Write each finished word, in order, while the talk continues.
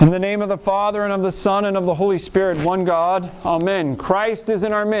In the name of the Father, and of the Son, and of the Holy Spirit, one God. Amen. Christ is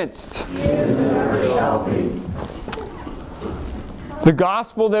in our midst. He is and ever shall be. The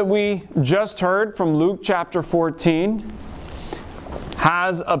gospel that we just heard from Luke chapter 14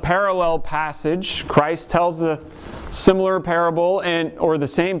 has a parallel passage. Christ tells a similar parable, or the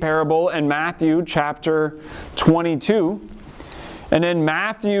same parable, in Matthew chapter 22. And in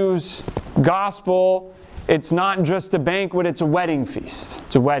Matthew's gospel, it's not just a banquet, it's a wedding feast.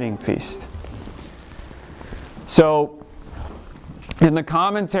 It's a wedding feast. So, in the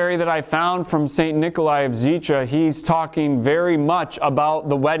commentary that I found from St. Nikolai of Zicha, he's talking very much about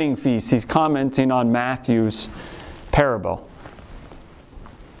the wedding feast. He's commenting on Matthew's parable.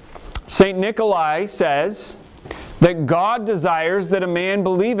 St. Nikolai says that God desires that a man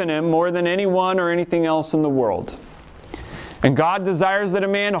believe in Him more than anyone or anything else in the world. And God desires that a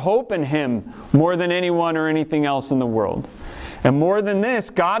man hope in Him more than anyone or anything else in the world. And more than this,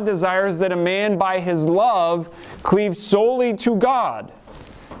 God desires that a man by his love cleave solely to God.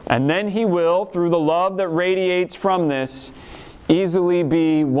 And then he will, through the love that radiates from this, easily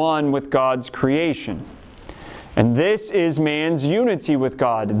be one with God's creation. And this is man's unity with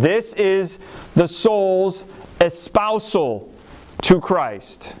God. This is the soul's espousal to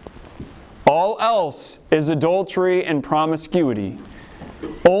Christ. All else is adultery and promiscuity.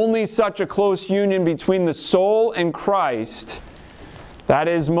 Only such a close union between the soul and Christ, that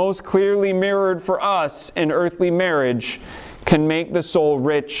is most clearly mirrored for us in earthly marriage, can make the soul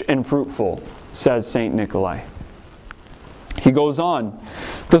rich and fruitful, says St. Nikolai. He goes on,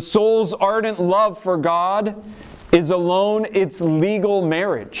 the soul's ardent love for God is alone its legal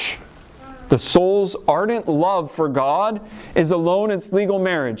marriage. The soul's ardent love for God is alone its legal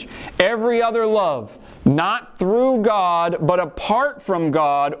marriage. Every other love, not through God, but apart from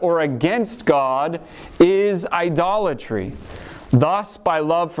God or against God, is idolatry. Thus, by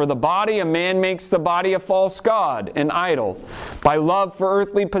love for the body, a man makes the body a false god, an idol. By love for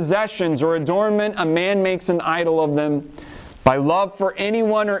earthly possessions or adornment, a man makes an idol of them. By love for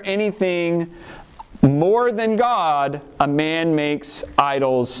anyone or anything more than God, a man makes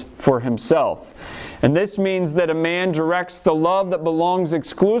idols for himself. And this means that a man directs the love that belongs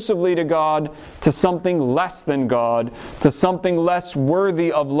exclusively to God to something less than God, to something less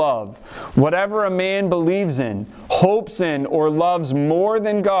worthy of love. Whatever a man believes in, hopes in, or loves more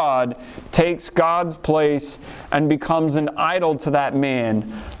than God takes God's place and becomes an idol to that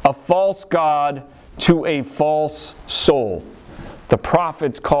man, a false god to a false soul. The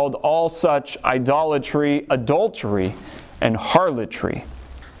prophets called all such idolatry adultery and harlotry.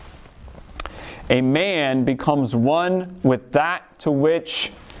 A man becomes one with that to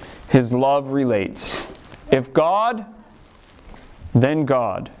which his love relates. If God, then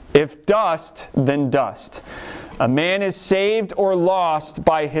God. If dust, then dust. A man is saved or lost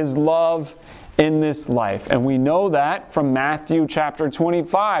by his love in this life. And we know that from Matthew chapter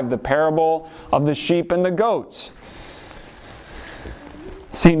 25, the parable of the sheep and the goats.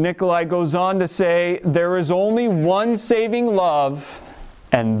 St. Nikolai goes on to say, there is only one saving love,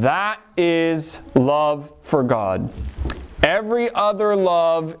 and that is love for God. Every other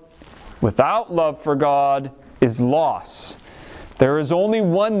love without love for God is loss. There is only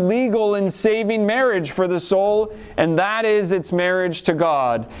one legal and saving marriage for the soul, and that is its marriage to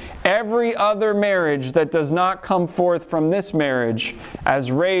God. Every other marriage that does not come forth from this marriage,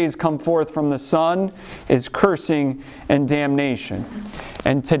 as rays come forth from the sun, is cursing and damnation.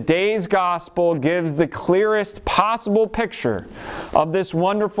 And today's gospel gives the clearest possible picture of this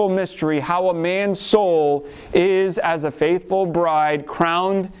wonderful mystery, how a man's soul is as a faithful bride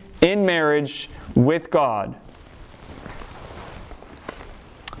crowned in marriage with God.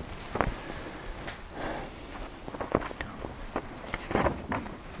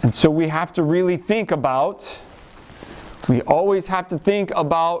 And so we have to really think about, we always have to think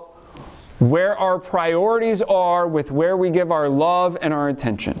about where our priorities are with where we give our love and our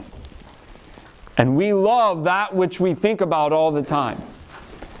attention. And we love that which we think about all the time.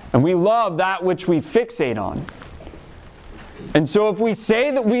 And we love that which we fixate on. And so if we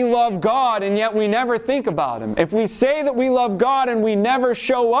say that we love God and yet we never think about Him, if we say that we love God and we never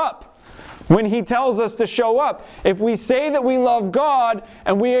show up when He tells us to show up, if we say that we love God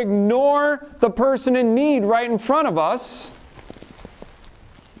and we ignore the person in need right in front of us,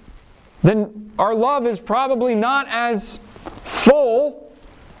 then our love is probably not as full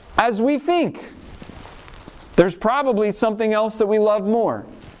as we think. There's probably something else that we love more.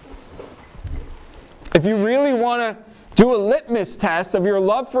 If you really want to do a litmus test of your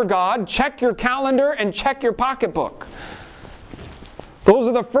love for God, check your calendar and check your pocketbook. Those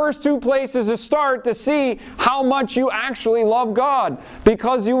are the first two places to start to see how much you actually love God.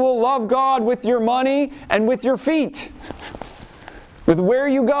 Because you will love God with your money and with your feet. With where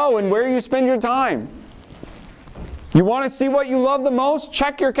you go and where you spend your time. You want to see what you love the most?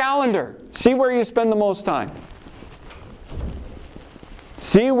 Check your calendar. See where you spend the most time.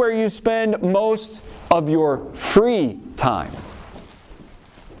 See where you spend most of your free time.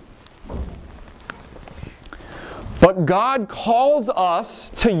 But God calls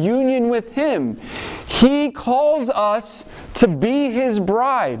us to union with Him. He calls us to be His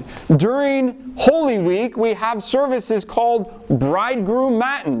bride. During Holy Week, we have services called Bridegroom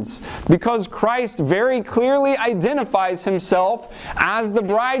Matins, because Christ very clearly identifies Himself as the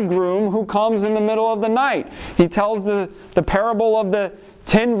bridegroom who comes in the middle of the night. He tells the parable of the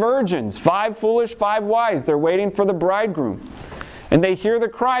 10 virgins, 5 foolish, 5 wise. They're waiting for the bridegroom. And they hear the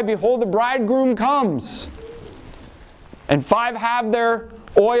cry, "Behold, the bridegroom comes." And 5 have their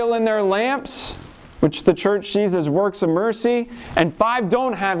oil in their lamps, which the church sees as works of mercy, and 5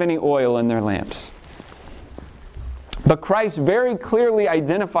 don't have any oil in their lamps. But Christ very clearly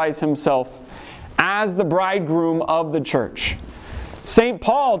identifies Himself as the bridegroom of the church. St.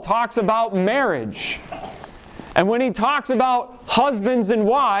 Paul talks about marriage. And when he talks about husbands and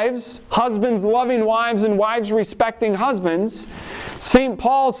wives, husbands loving wives and wives respecting husbands, St.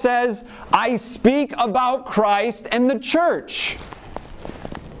 Paul says, "I speak about Christ and the church."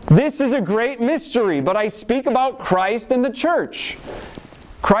 This is a great mystery, but I speak about Christ and the church.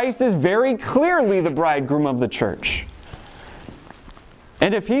 Christ is very clearly the bridegroom of the church.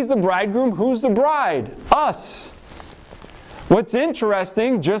 And if He's the bridegroom, who's the bride? Us. What's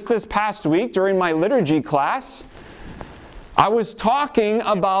interesting, just this past week during my liturgy class, I was talking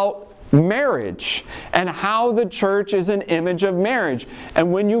about marriage and how the church is an image of marriage.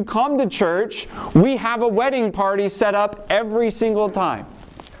 And when you come to church, we have a wedding party set up every single time.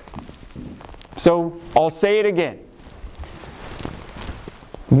 So I'll say it again.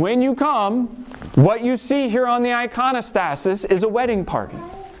 When you come, what you see here on the iconostasis is a wedding party.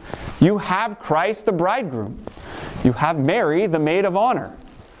 You have Christ the bridegroom. You have Mary, the maid of honor.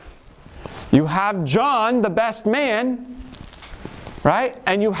 You have John, the best man, right?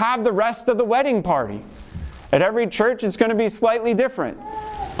 And you have the rest of the wedding party. At every church, it's going to be slightly different.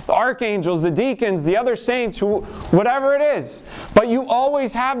 The archangels, the deacons, the other saints, whatever it is. But you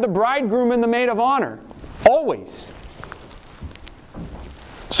always have the bridegroom and the maid of honor. Always.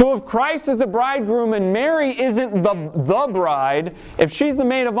 So if Christ is the bridegroom and Mary isn't the bride, if she's the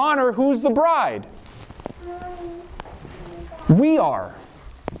maid of honor, who's the bride? We are.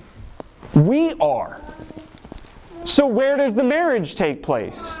 We are. So where does the marriage take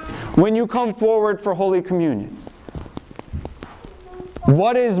place? When you come forward for Holy Communion.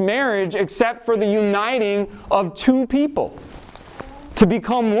 What is marriage except for the uniting of two people to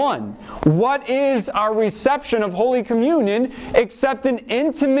become one? What is our reception of Holy Communion except an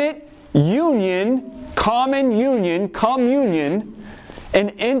intimate union, common union, communion, an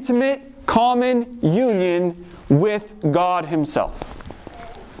intimate common union with God Himself?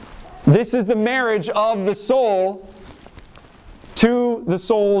 This is the marriage of the soul to the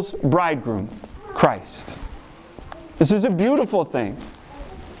soul's bridegroom, Christ. This is a beautiful thing.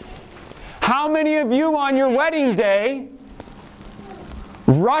 How many of you on your wedding day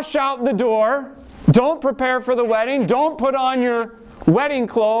rush out the door, don't prepare for the wedding, don't put on your wedding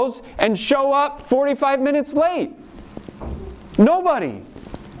clothes, and show up 45 minutes late? Nobody.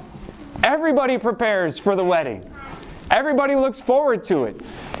 Everybody prepares for the wedding. Everybody looks forward to it.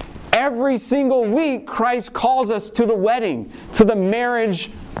 Every single week, Christ calls us to the wedding, to the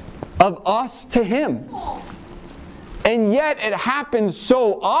marriage of us to Him. And yet it happens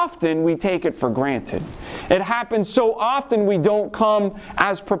so often we take it for granted. It happens so often we don't come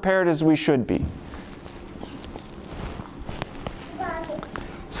as prepared as we should be.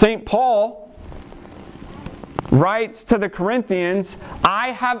 St. Paul writes to the Corinthians,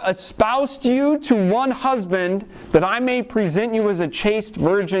 "I have espoused you to one husband, that I may present you as a chaste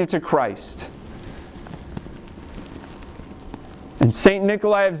virgin to Christ." And St.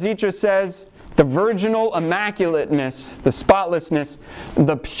 Nikolai of Zitra says, the virginal immaculateness, the spotlessness,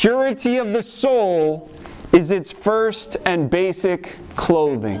 the purity of the soul is its first and basic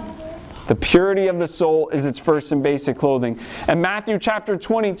clothing. The purity of the soul is its first and basic clothing. And Matthew chapter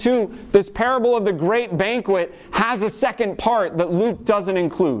 22, this parable of the great banquet has a second part that Luke doesn't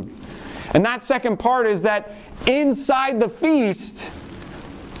include. And that second part is that inside the feast,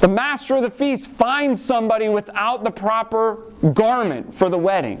 the master of the feast finds somebody without the proper garment for the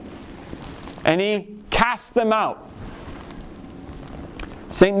wedding. And he casts them out.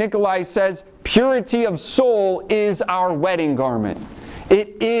 St. Nikolai says, purity of soul is our wedding garment.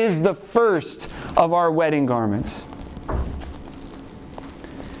 It is the first of our wedding garments.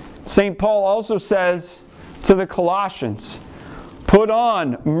 St. Paul also says to the Colossians, put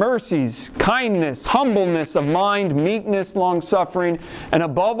on mercies, kindness, humbleness of mind, meekness, long-suffering, and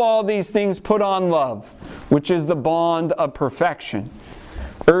above all these things put on love, which is the bond of perfection.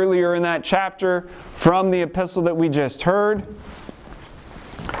 Earlier in that chapter, from the epistle that we just heard,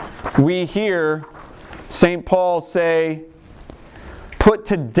 we hear St. Paul say, put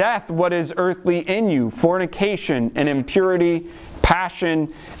to death what is earthly in you, fornication and impurity,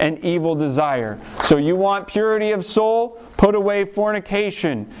 passion and evil desire. So you want purity of soul? Put away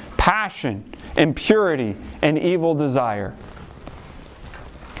fornication, passion, impurity, and evil desire.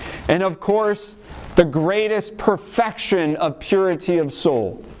 And of course, the greatest perfection of purity of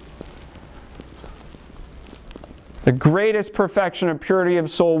soul. The greatest perfection of purity of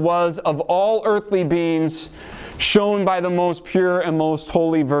soul was, of all earthly beings, shown by the most pure and most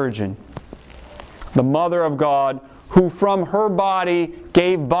holy Virgin, the Mother of God, who from her body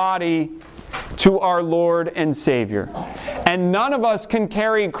gave body to our Lord and Savior. And none of us can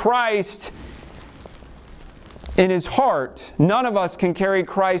carry Christ in His heart. None of us can carry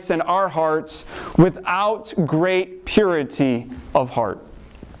Christ in our hearts without great purity of heart.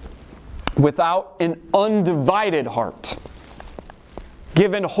 Without an undivided heart,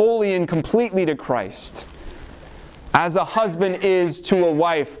 given wholly and completely to Christ, as a husband is to a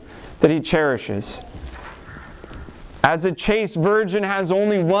wife that he cherishes. As a chaste virgin has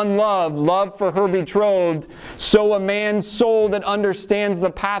only one love, love for her betrothed, so a man's soul that understands the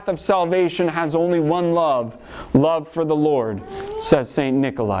path of salvation has only one love, love for the Lord, says St.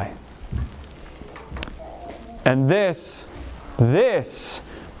 Nikolai. And this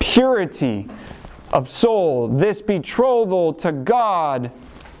purity of soul, this betrothal to God,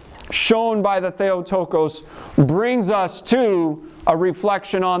 shown by the Theotokos, brings us to a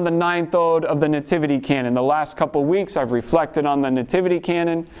reflection on the ninth ode of the Nativity Canon. The last couple weeks I've reflected on the Nativity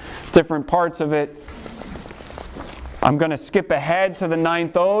Canon, different parts of it. I'm going to skip ahead to the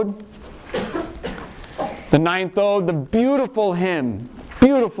ninth ode. The ninth ode, the beautiful hymn,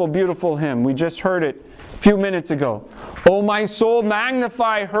 beautiful, beautiful hymn. We just heard it a few minutes ago. O my soul,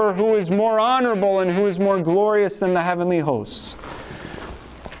 magnify her who is more honorable and who is more glorious than the heavenly hosts.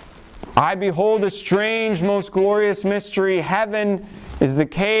 I behold a strange, most glorious mystery. Heaven is the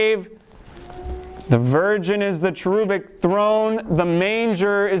cave. The Virgin is the cherubic throne. The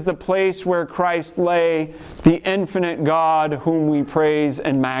manger is the place where Christ lay, the infinite God whom we praise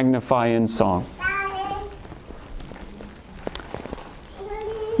and magnify in song.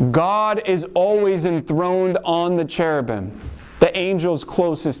 God is always enthroned on the cherubim, the angels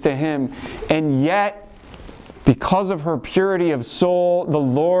closest to Him, and yet, because of her purity of soul, the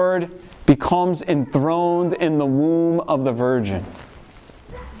Lord becomes enthroned in the womb of the Virgin.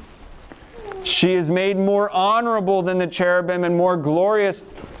 She is made more honorable than the cherubim and more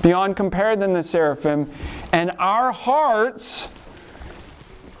glorious beyond compare than the seraphim. And our hearts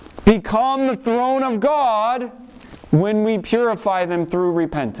become the throne of God when we purify them through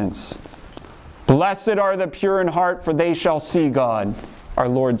repentance. Blessed are the pure in heart, for they shall see God, our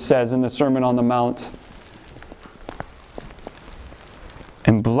Lord says in the Sermon on the Mount.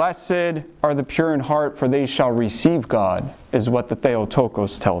 And blessed are the pure in heart, for they shall receive God, is what the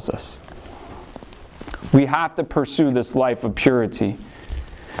Theotokos tells us. We have to pursue this life of purity.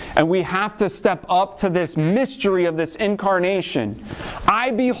 And we have to step up to this mystery of this incarnation.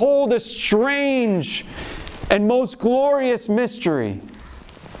 I behold a strange and most glorious mystery.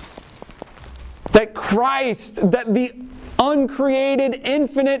 That Christ, that the uncreated,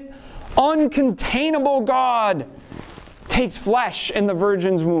 infinite, uncontainable God takes flesh in the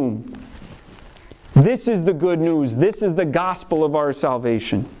Virgin's womb. This is the good news. This is the gospel of our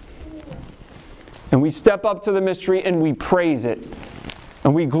salvation. And we step up to the mystery and we praise it.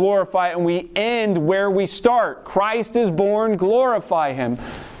 And we glorify it, and we end where we start. Christ is born, glorify Him.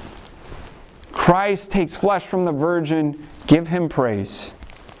 Christ takes flesh from the Virgin, give Him praise.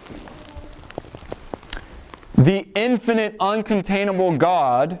 The infinite, uncontainable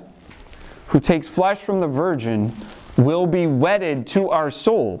God who takes flesh from the Virgin will be wedded to our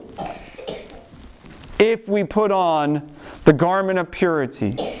soul if we put on the garment of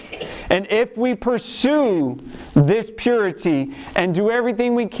purity. And if we pursue this purity and do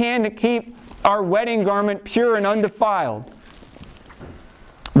everything we can to keep our wedding garment pure and undefiled,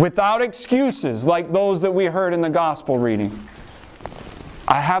 without excuses like those that we heard in the gospel reading.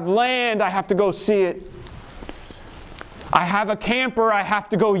 I have land, I have to go see it. I have a camper, I have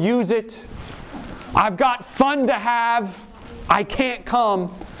to go use it. I've got fun to have, I can't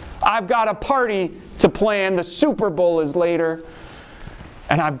come. I've got a party to plan, the Super Bowl is later.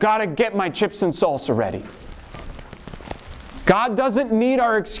 and I've got to get my chips and salsa ready. God doesn't need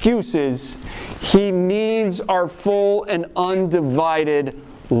our excuses. He needs our full and undivided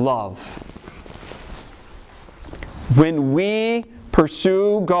love. When we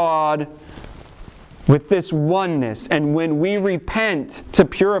pursue God with this oneness, and when we repent to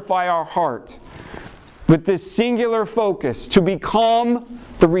purify our heart, with this singular focus to become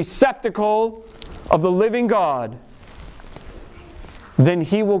the receptacle of the living God, then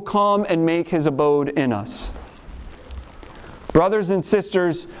He will come and make His abode in us. Brothers and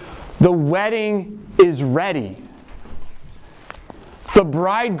sisters, the wedding is ready. The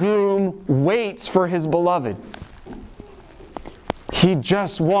bridegroom waits for his beloved. He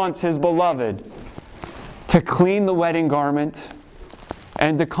just wants his beloved to clean the wedding garment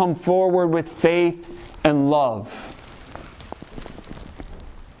and to come forward with faith and love.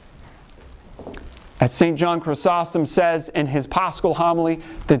 As St. John Chrysostom says in his Paschal homily,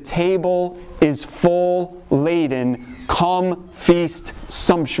 the table is full laden. Come feast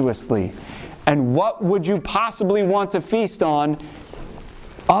sumptuously. And what would you possibly want to feast on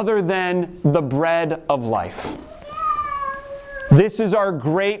other than the bread of life? This is our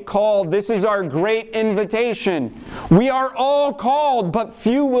great call. This is our great invitation. We are all called, but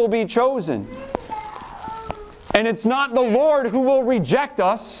few will be chosen. And it's not the Lord who will reject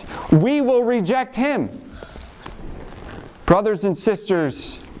us. We will reject Him. Brothers and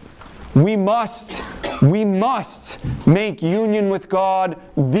sisters, we must make union with God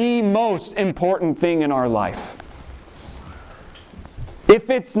the most important thing in our life. If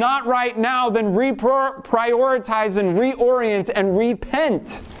it's not right now, then reprioritize and reorient and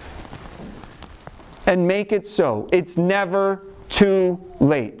repent and make it so. It's never too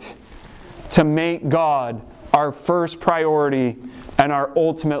late to make God our first priority and our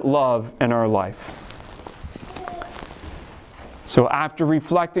ultimate love in our life. So after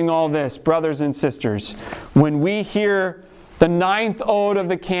reflecting all this, brothers and sisters, when we hear the 9th ode of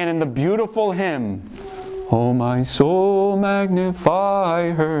the canon, the beautiful hymn, "O my soul,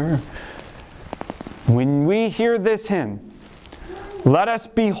 magnify her," when we hear this hymn, let us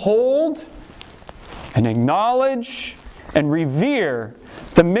behold and acknowledge and revere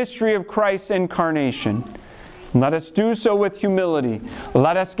the mystery of Christ's incarnation. Let us do so with humility.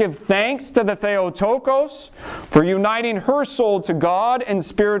 Let us give thanks to the Theotokos for uniting her soul to God in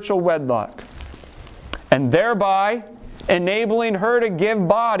spiritual wedlock, and thereby enabling her to give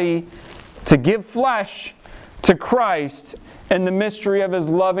body, to give flesh to Christ in the mystery of His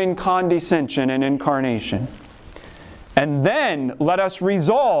loving condescension and incarnation. And then let us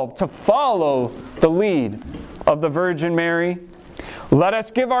resolve to follow the lead of the Virgin Mary. Let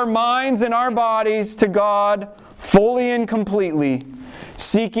us give our minds and our bodies to God fully and completely,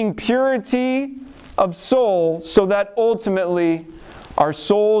 seeking purity of soul so that ultimately our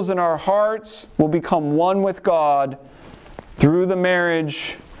souls and our hearts will become one with God through the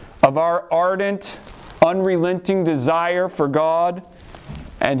marriage of our ardent, unrelenting desire for God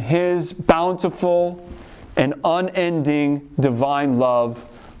and His bountiful and unending divine love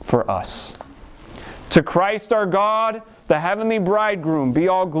for us. To Christ our God, the heavenly bridegroom, be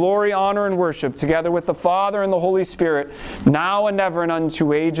all glory, honor, and worship, together with the Father and the Holy Spirit, now and ever and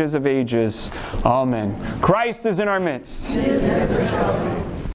unto ages of ages. Amen. Christ is in our midst.